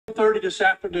1:30 this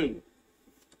afternoon,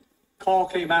 call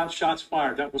came out, shots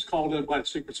fired. That was called in by the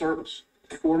Secret Service.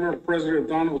 Former President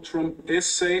Donald Trump is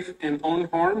safe and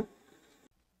unharmed.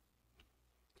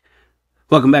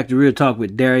 Welcome back to Real Talk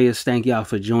with Darius. Thank y'all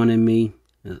for joining me.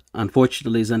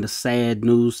 Unfortunately, it's under sad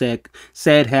news,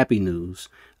 sad happy news,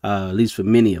 at least for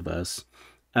many of us.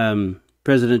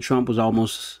 President Trump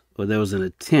was there was an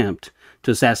attempt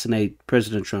to assassinate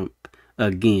President Trump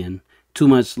again 2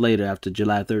 months later after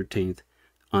July 13th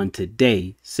on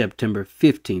today, September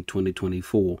 15th,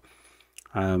 2024.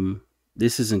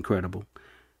 This is incredible.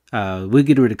 We're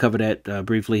getting ready to cover that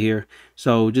briefly here.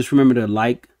 So just remember to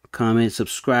like, comment,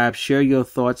 subscribe, share your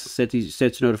thoughts, set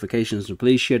your notifications, and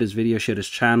please share this video, share this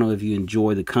channel if you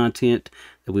enjoy the content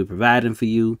that we're providing for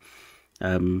you.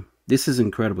 This is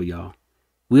incredible, y'all.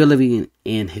 We are living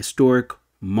in historic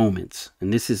moments,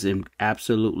 and this is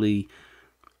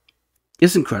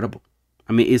it's incredible.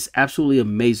 I mean, it's absolutely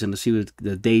amazing to see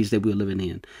the days that we're living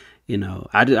in. You know,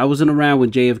 I wasn't around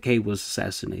when JFK was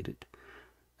assassinated.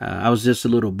 I was just a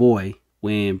little boy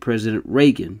when President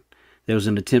Reagan, there was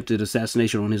an attempted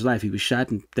assassination on his life. He was shot,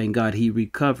 and thank God he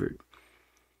recovered.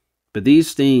 But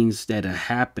these things that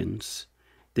happens,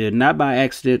 they're not by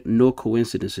accident nor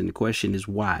coincidence, and the question is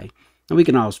why. And we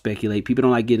can all speculate. People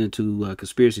don't like getting into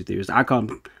conspiracy theories. I call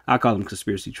them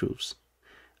conspiracy truths,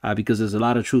 because there's a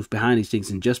lot of truth behind these things,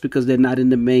 and just because they're not in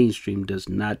the mainstream does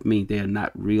not mean they are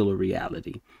not real or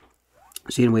reality.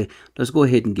 So anyway, let's go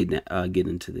ahead and get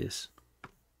into this.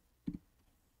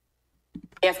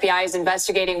 The FBI is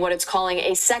investigating what it's calling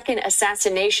a second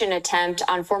assassination attempt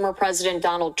on former President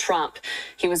Donald Trump.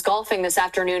 He was golfing this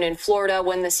afternoon in Florida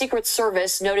when the Secret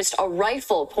Service noticed a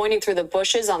rifle pointing through the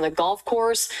bushes on the golf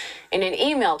course. In an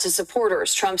email to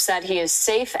supporters, Trump said he is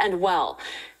safe and well.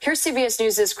 Here's CBS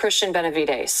News' Christian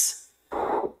Benavides.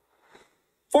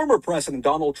 Former President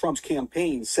Donald Trump's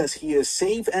campaign says he is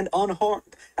safe and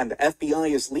unharmed, and the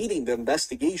FBI is leading the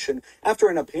investigation after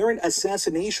an apparent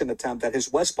assassination attempt at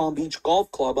his West Palm Beach golf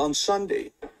club on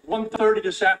Sunday. 1:30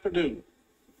 this afternoon,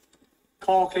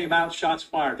 call came out, shots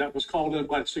fired. That was called in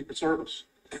by the Secret Service.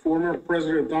 Former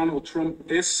President Donald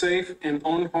Trump is safe and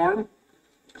unharmed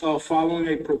following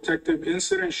a protective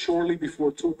incident shortly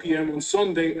before 2 p.m. on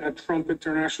Sunday at Trump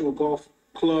International Golf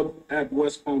Club at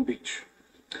West Palm Beach.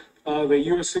 The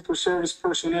U.S. Secret Service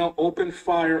personnel opened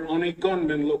fire on a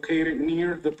gunman located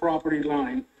near the property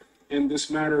line, and this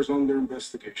matter is under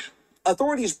investigation.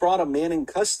 Authorities brought a man in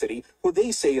custody who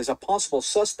they say is a possible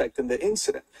suspect in the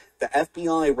incident. The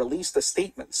FBI released a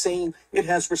statement saying it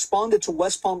has responded to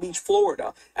West Palm Beach,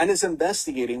 Florida, and is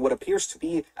investigating what appears to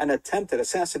be an attempted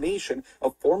assassination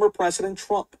of former President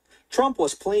Trump. Trump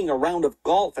was playing a round of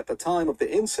golf at the time of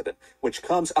the incident, which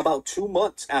comes about 2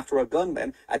 months after a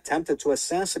gunman attempted to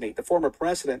assassinate the former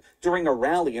president during a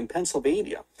rally in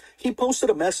Pennsylvania. He posted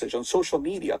a message on social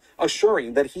media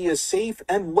assuring that he is safe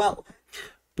and well.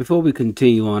 Before we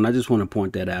continue on, I just want to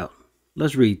point that out.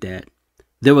 Let's read that.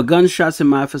 There were gunshots in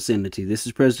my vicinity. This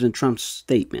is President Trump's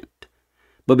statement.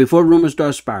 But before rumors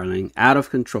start spiraling out of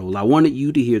control, I wanted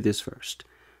you to hear this first.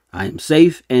 I am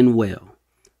safe and well.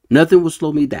 Nothing will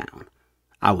slow me down.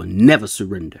 I will never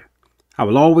surrender. I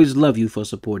will always love you for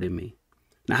supporting me.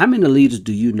 Now, how many leaders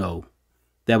do you know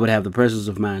that would have the presence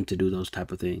of mind to do those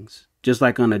type of things? Just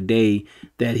like on a day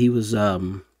that he was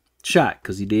shot,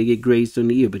 because he did get grazed in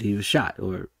the ear, but he was shot.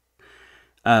 Or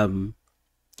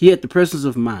he had the presence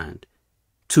of mind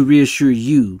to reassure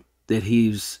you that he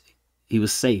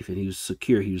was safe and he was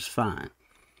secure, he was fine.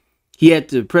 He had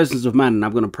the presence of mind, and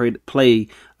I'm going to play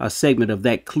a segment of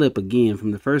that clip again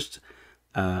from the first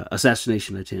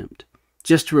assassination attempt,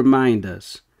 just to remind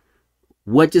us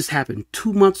what just happened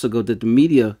 2 months ago that the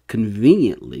media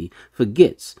conveniently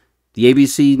forgets. The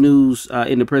ABC News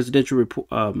in the presidential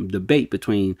debate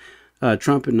between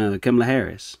Trump and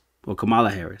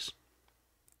Kamala Harris.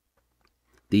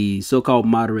 The so-called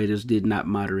moderators did not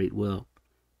moderate well.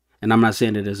 And I'm not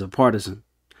saying it as a partisan,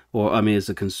 or as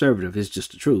a conservative. It's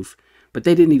just the truth. But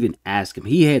they didn't even ask him.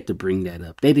 He had to bring that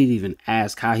up. They didn't even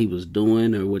ask how he was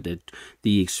doing or what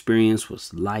the experience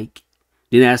was like.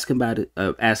 Didn't ask him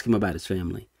about his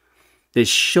family. That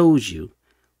shows you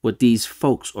what these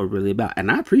folks are really about.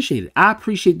 And I appreciate it. I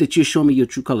appreciate that you're showing me your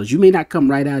true colors. You may not come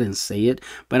right out and say it,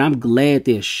 but I'm glad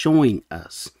they're showing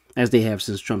us, as they have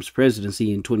since Trump's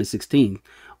presidency in 2016.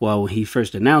 Well, when he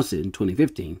first announced it in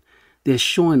 2015. They're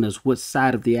showing us what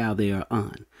side of the aisle they are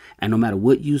on. And no matter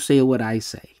what you say or what I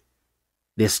say,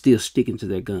 they're still sticking to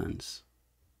their guns.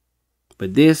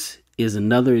 But this is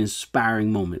another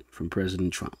inspiring moment from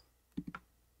President Trump.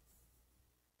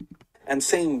 And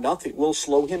saying nothing will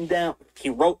slow him down. He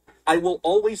wrote, I will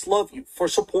always love you for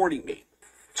supporting me.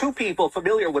 Two people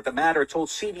familiar with the matter told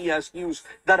CBS News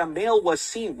that a male was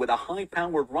seen with a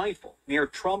high-powered rifle near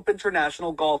Trump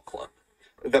International Golf Club.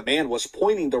 The man was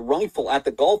pointing the rifle at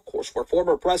the golf course where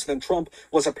former President Trump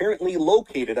was apparently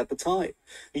located at the time.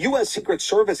 U.S. Secret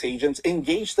Service agents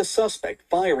engaged the suspect,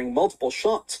 firing multiple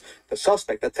shots. The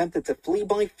suspect attempted to flee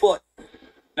by foot.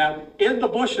 Now, in the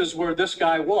bushes where this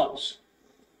guy was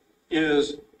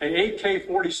is a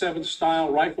AK-47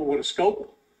 style rifle with a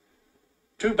scope,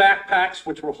 two backpacks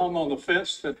which were hung on the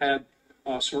fence that had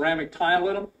ceramic tile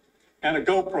in them, and a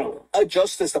GoPro. A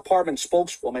Justice Department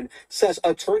spokeswoman says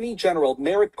Attorney General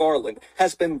Merrick Garland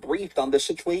has been briefed on the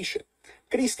situation.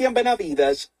 Christian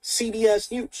Benavides,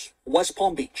 CBS News, West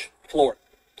Palm Beach, Florida.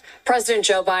 President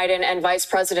Joe Biden and Vice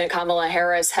President Kamala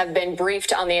Harris have been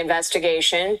briefed on the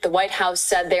investigation. The White House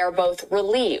said they are both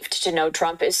relieved to know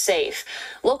Trump is safe.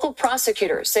 Local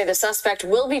prosecutors say the suspect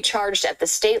will be charged at the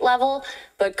state level,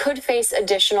 but could face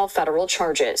additional federal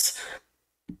charges.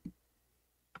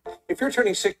 If you're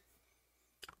turning 6,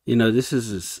 you know, this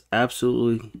is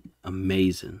absolutely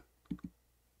amazing.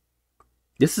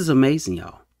 This is amazing,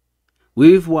 y'all.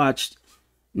 We've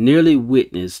nearly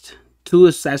witnessed 2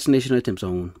 assassination attempts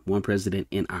on one president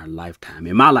in our lifetime.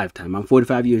 In my lifetime, I'm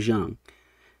 45 years young.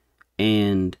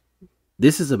 And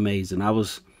this is amazing. I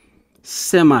was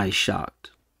semi-shocked.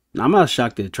 Now, I'm not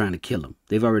shocked they're trying to kill him.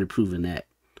 They've already proven that.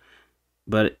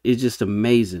 But it's just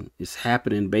amazing. It's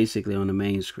happening basically on the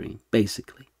main screen.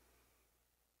 Basically.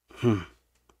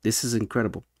 This is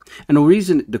incredible. And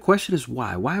the question is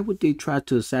why? Why would they try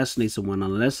to assassinate someone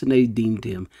unless they deemed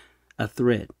him a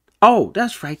threat? Oh,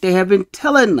 that's right. They have been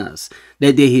telling us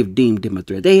that they have deemed him a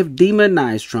threat. They have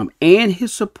demonized Trump and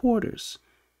his supporters.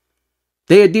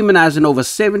 They are demonizing over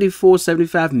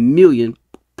 75 million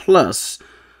plus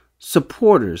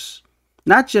supporters.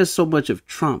 Not just so much of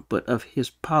Trump, but of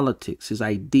his politics, his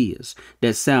ideas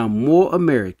that sound more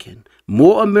American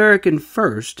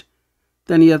first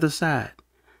than the other side.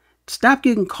 Stop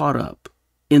getting caught up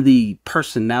in the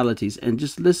personalities and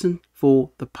just listen for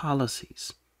the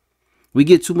policies. We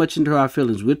get too much into our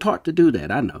feelings. We're taught to do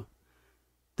that. I know.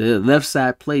 The left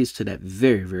side plays to that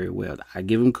very, very well. I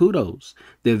give them kudos.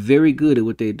 They're very good at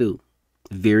what they do.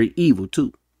 Very evil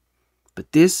too.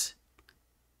 But this,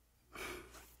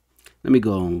 let me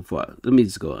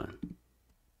just go on.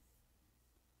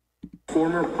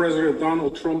 Former President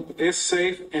Donald Trump is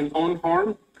safe and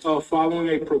unharmed following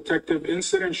a protective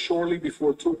incident shortly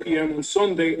before 2 p.m. on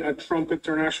Sunday at Trump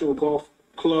International Golf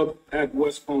Club at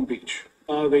West Palm Beach.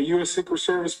 The U.S. Secret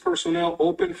Service personnel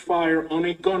opened fire on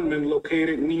a gunman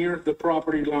located near the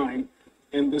property line,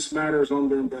 and this matter is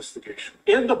under investigation.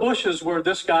 In the bushes where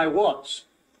this guy was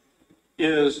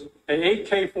is a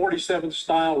AK-47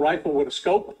 style rifle with a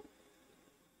scope,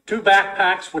 two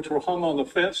backpacks which were hung on the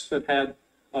fence that had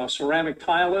ceramic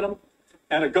tile in them,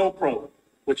 and a GoPro,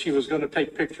 which he was going to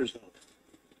take pictures of.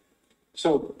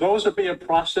 So those are being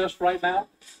processed right now.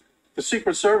 The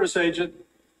Secret Service agent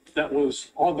that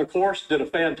was on the course did a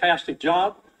fantastic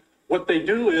job. What they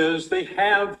do is they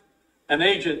have an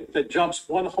agent that jumps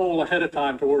one hole ahead of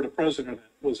time to where the president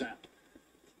was at.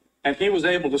 And he was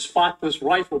able to spot this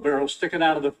rifle barrel sticking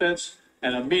out of the fence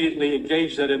and immediately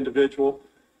engage that individual,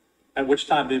 at which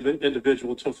time the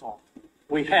individual took off.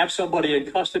 We have somebody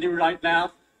in custody right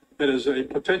now that is a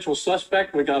potential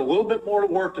suspect. We got a little bit more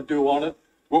work to do on it.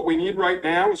 What we need right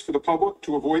now is for the public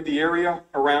to avoid the area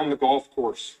around the golf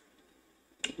course.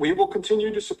 We will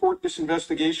continue to support this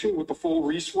investigation with the full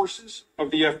resources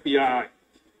of the FBI,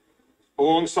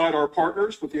 alongside our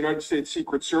partners with the United States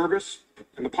Secret Service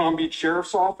and the Palm Beach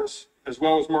Sheriff's Office, as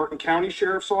well as Martin County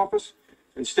Sheriff's Office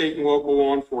and state and local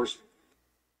law enforcement.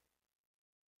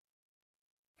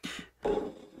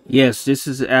 Yes, this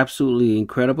is absolutely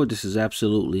incredible. This is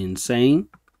absolutely insane.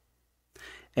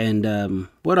 And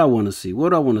what I want to see.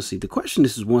 The question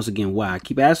is once again, why? I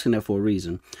keep asking that for a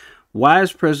reason. Why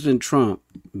is President Trump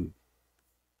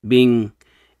being,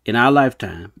 in our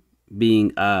lifetime,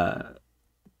 there are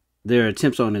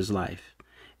attempts on his life?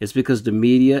 It's because the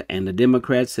media and the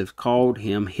Democrats have called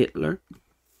him Hitler.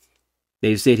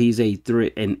 They said he's a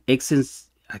threat,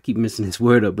 I keep messing this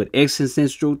word up, but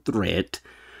existential threat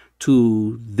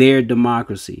to their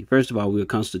democracy. First of all, we're a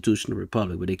constitutional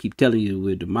republic, but they keep telling you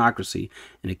we're a democracy,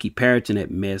 and they keep parroting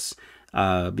that mess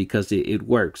because it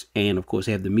works. And of course,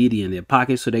 they have the media in their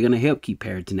pockets, so they're going to help keep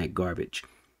parroting that garbage.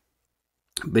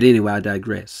 But anyway, I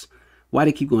digress. Why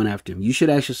they keep going after him? You should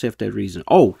ask yourself that reason.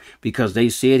 Oh, because they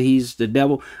said he's the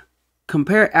devil.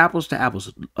 Compare apples to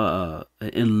apples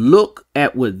and look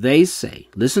at what they say.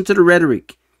 Listen to the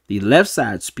rhetoric the left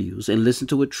side spews and listen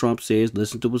to what Trump says.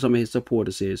 Listen to what some of his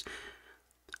supporters says.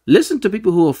 Listen to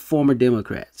people who are former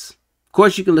Democrats Of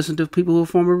course, you can listen to people who are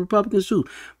former Republicans too,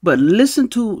 but listen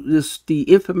to the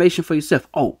information for yourself.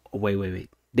 Oh, wait.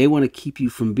 They want to keep you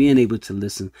from being able to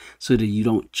listen so that you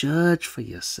don't judge for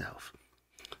yourself.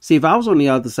 See, if I was on the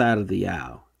other side of the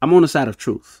aisle, I'm on the side of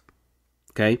truth.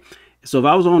 Okay. So if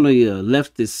I was on the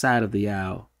leftist side of the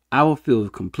aisle, I would feel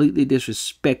completely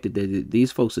disrespected that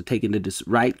these folks are taking the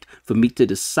right for me to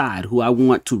decide who I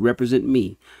want to represent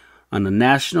me on a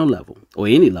national level or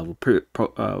any level,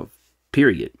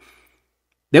 period.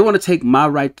 They want to take my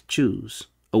right to choose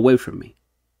away from me.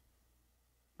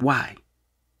 Why?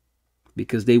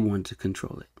 Because they want to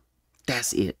control it.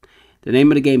 That's it. The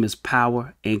name of the game is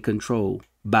power and control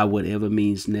by whatever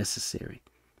means necessary.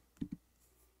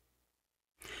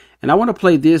 And I want to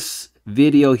play this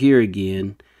video here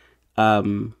again,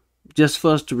 just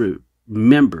for us to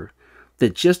remember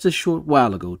that just a short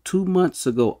while ago, 2 months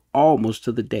ago, almost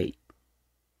to the date,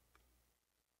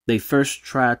 they first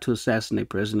tried to assassinate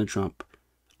President Trump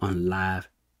on live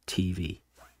TV.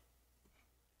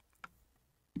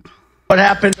 What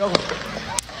happened?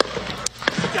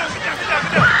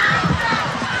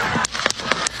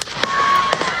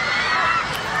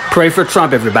 Pray for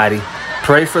Trump, everybody.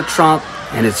 Pray for Trump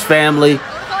and his family.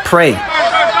 Pray.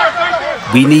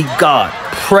 We need God.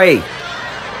 Pray.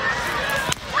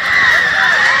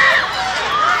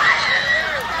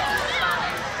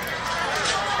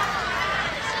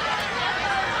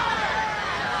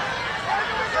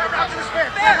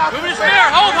 Move his spear.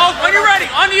 Hold. When you're ready.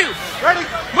 On you. Ready?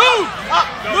 Move. Up.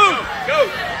 Move. Go.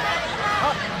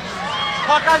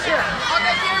 Hawkeye's here.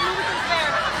 Okay, here. Move with the spear.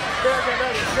 Spear, get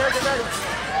ready. Spear, get ready.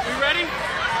 We ready?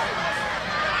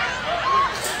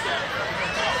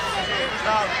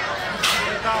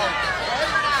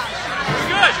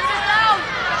 Good.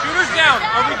 Shooter's down.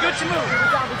 Are we good to move?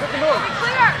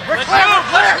 We're clear.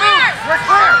 Let's move. We're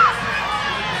clear.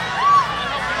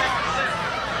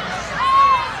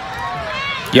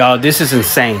 Y'all, this is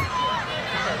insane.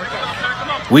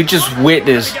 We just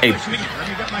witnessed a...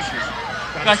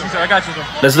 I got you, sir. I got you, sir.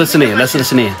 Let's listen in. Let's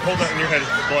listen in. Hold that in your head.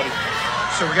 It's bloody.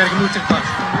 So we gotta move to the bus.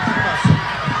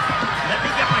 Let me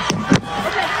get my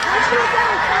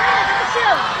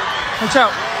shield. Watch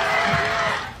out.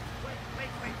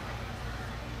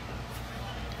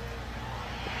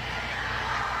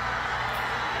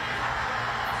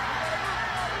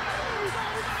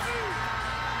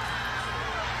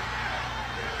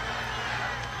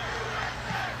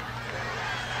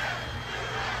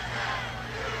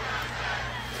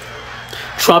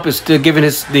 Trump is still giving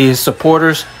his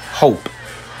supporters hope.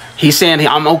 He's saying,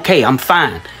 I'm okay, I'm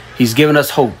fine. He's giving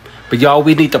us hope. But y'all,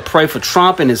 we need to pray for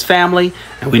Trump and his family,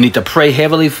 and we need to pray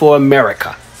heavily for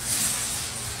America.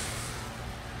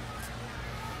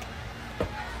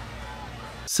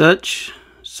 Such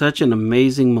an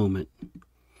amazing moment.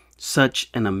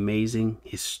 Such an amazing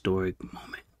historic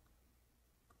moment.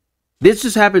 This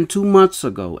just happened 2 months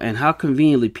ago, and how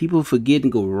conveniently people forget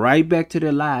and go right back to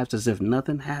their lives as if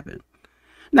nothing happened.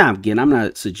 Now, again, I'm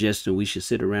not suggesting we should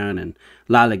sit around and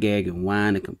lollygag and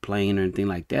whine and complain or anything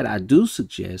like that. I do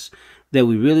suggest that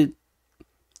we really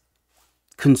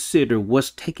consider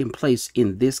what's taking place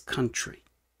in this country.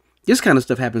 This kind of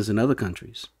stuff happens in other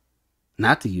countries,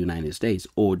 not the United States,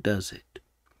 or does it?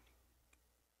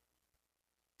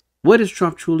 What is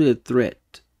Trump truly a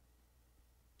threat?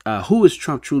 Who is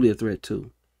Trump truly a threat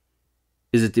to?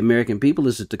 Is it the American people?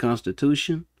 Is it the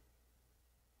Constitution?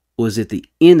 Or is it the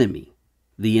enemy?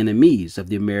 The enemies of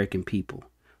the American people,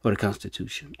 or the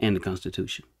Constitution and the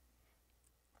Constitution.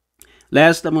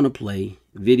 Last, I'm going to play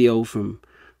video from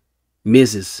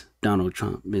Mrs. Donald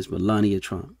Trump, Ms. Melania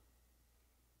Trump,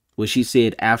 what she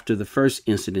said after the first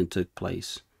incident took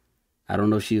place. I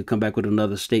don't know if she'll come back with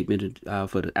another statement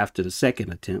after the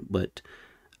second attempt, but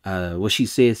what she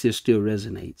says here still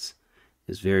resonates.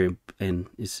 It's very, and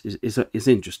it's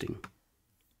interesting.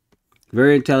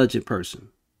 Very intelligent person.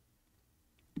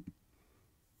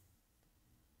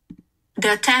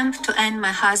 The attempt to end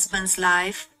my husband's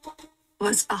life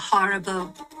was a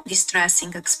horrible,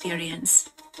 distressing experience.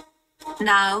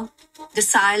 Now, the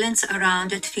silence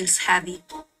around it feels heavy.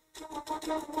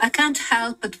 I can't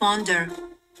help but wonder,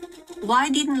 why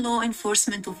didn't law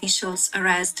enforcement officials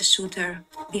arrest the shooter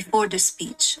before the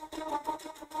speech?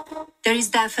 There is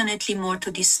definitely more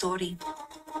to this story,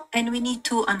 and we need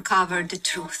to uncover the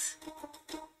truth.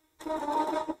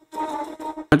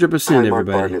 100%,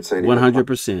 everybody.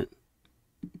 100%.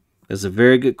 That's a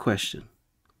very good question.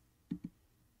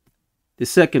 The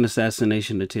second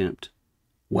assassination attempt.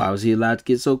 Why was he allowed to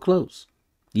get so close?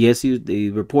 Yes,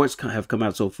 the reports have come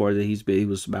out so far that he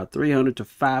was about 300 to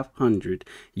 500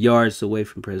 yards away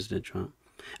from President Trump.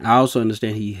 I also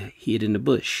understand he hid in the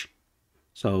bush,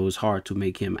 so it was hard to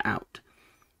make him out.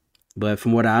 But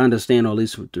from what I understand, or at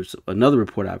least there's another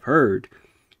report I've heard,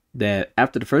 that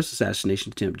after the first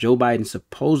assassination attempt, Joe Biden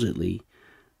supposedly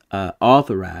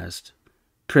authorized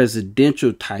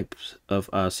presidential types of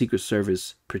Secret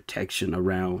Service protection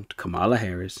around Kamala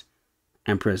Harris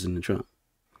and President Trump.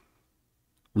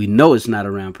 We know it's not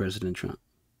around President Trump.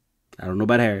 I don't know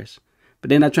about Harris, but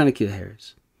they're not trying to kill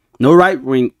Harris. No right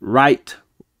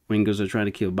wingers are trying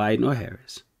to kill Biden or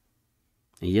Harris.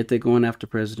 And yet they're going after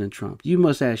President Trump. You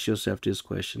must ask yourself this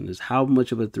question: is how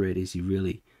much of a threat is he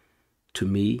really to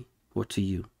me or to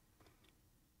you?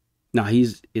 Now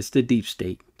it's the deep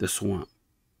state, the swamp,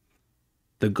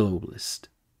 the globalist.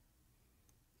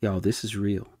 Y'all, this is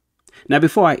real. Now,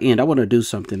 before I end, I want to do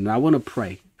something, and I want to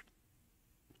pray.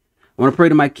 I want to pray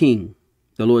to my King,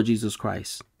 the Lord Jesus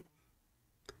Christ.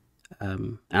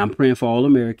 I'm praying for all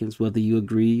Americans, whether you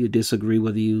agree or disagree,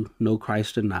 whether you know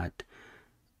Christ or not.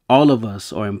 All of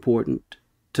us are important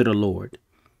to the Lord.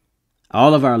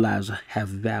 All of our lives have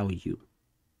value.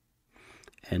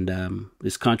 And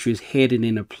this country is headed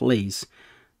in a place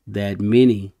that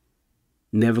many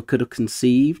never could have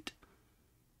conceived.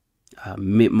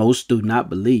 Most do not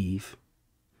believe.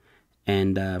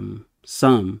 And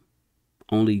some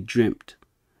only dreamt,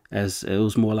 as it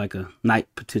was more like a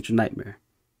potential nightmare.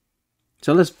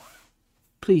 So let's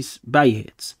please bow your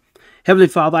heads. Heavenly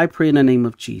Father, I pray in the name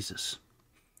of Jesus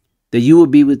that you will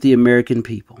be with the American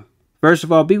people. First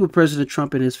of all, be with President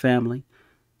Trump and his family,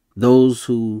 those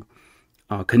who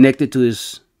are connected to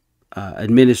his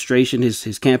administration,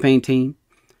 his campaign team.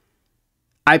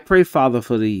 I pray, Father,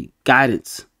 for the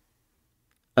guidance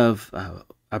of,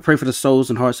 I pray for the souls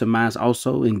and hearts and minds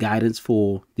also, and guidance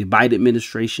for the Biden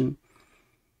administration,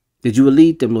 that you will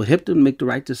lead them, Lord. Help them to make the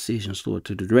right decisions, Lord,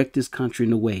 to direct this country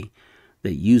in a way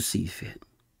that you see fit.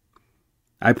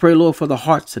 I pray, Lord, for the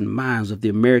hearts and minds of the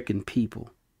American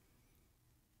people,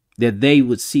 that they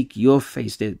would seek your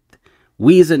face, that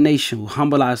we as a nation will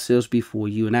humble ourselves before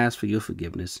you and ask for your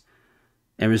forgiveness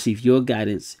and receive your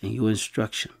guidance and your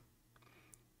instruction.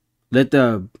 Let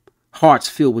the hearts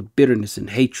filled with bitterness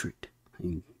and hatred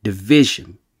and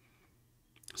division,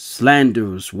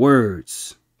 slanderous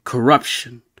words,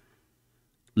 corruption,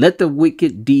 let the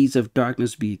wicked deeds of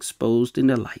darkness be exposed in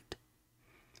the light.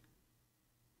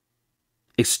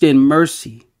 Extend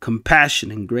mercy,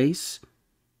 compassion, and grace.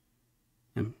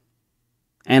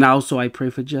 And also I pray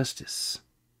for justice,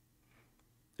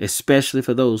 especially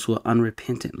for those who are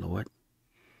unrepentant, Lord.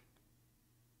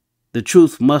 The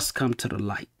truth must come to the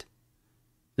light.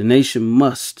 The nation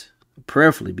must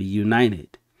prayerfully be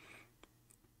united.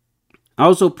 I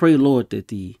also pray, Lord, that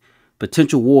the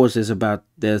potential wars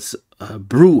that's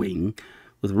brewing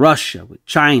with Russia, with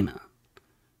China,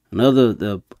 and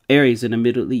the areas in the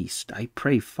Middle East, I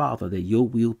pray, Father, that your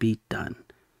will be done.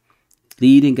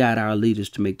 Lead and guide our leaders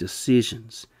to make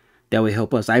decisions that will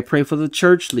help us. I pray for the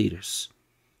church leaders,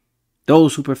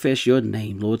 those who profess your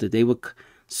name, Lord, that they will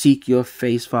seek your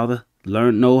face, Father.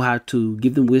 Know how to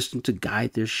give them wisdom to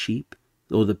guide their sheep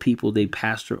or the people they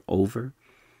pastor over.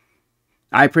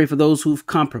 I pray for those who've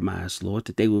compromised, Lord,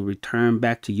 that they will return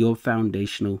back to your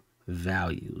foundational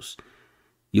values,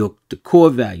 the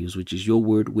core values, which is your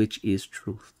word, which is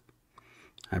truth.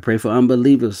 I pray for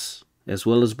unbelievers as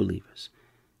well as believers.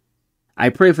 I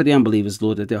pray for the unbelievers,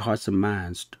 Lord, that their hearts and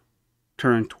minds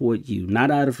turn toward you, not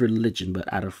out of religion,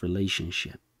 but out of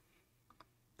relationship.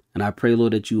 And I pray,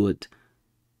 Lord, that you would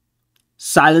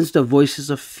silence the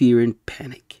voices of fear and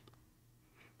panic,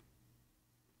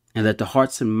 and that the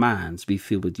hearts and minds be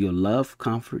filled with your love,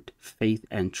 comfort, faith,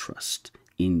 and trust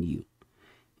in you.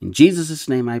 In Jesus'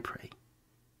 name I pray.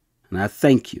 And I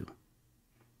thank you.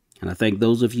 And I thank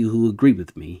those of you who agree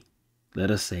with me.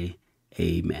 Let us say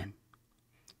amen.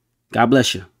 God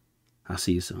bless you. I'll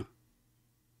see you soon.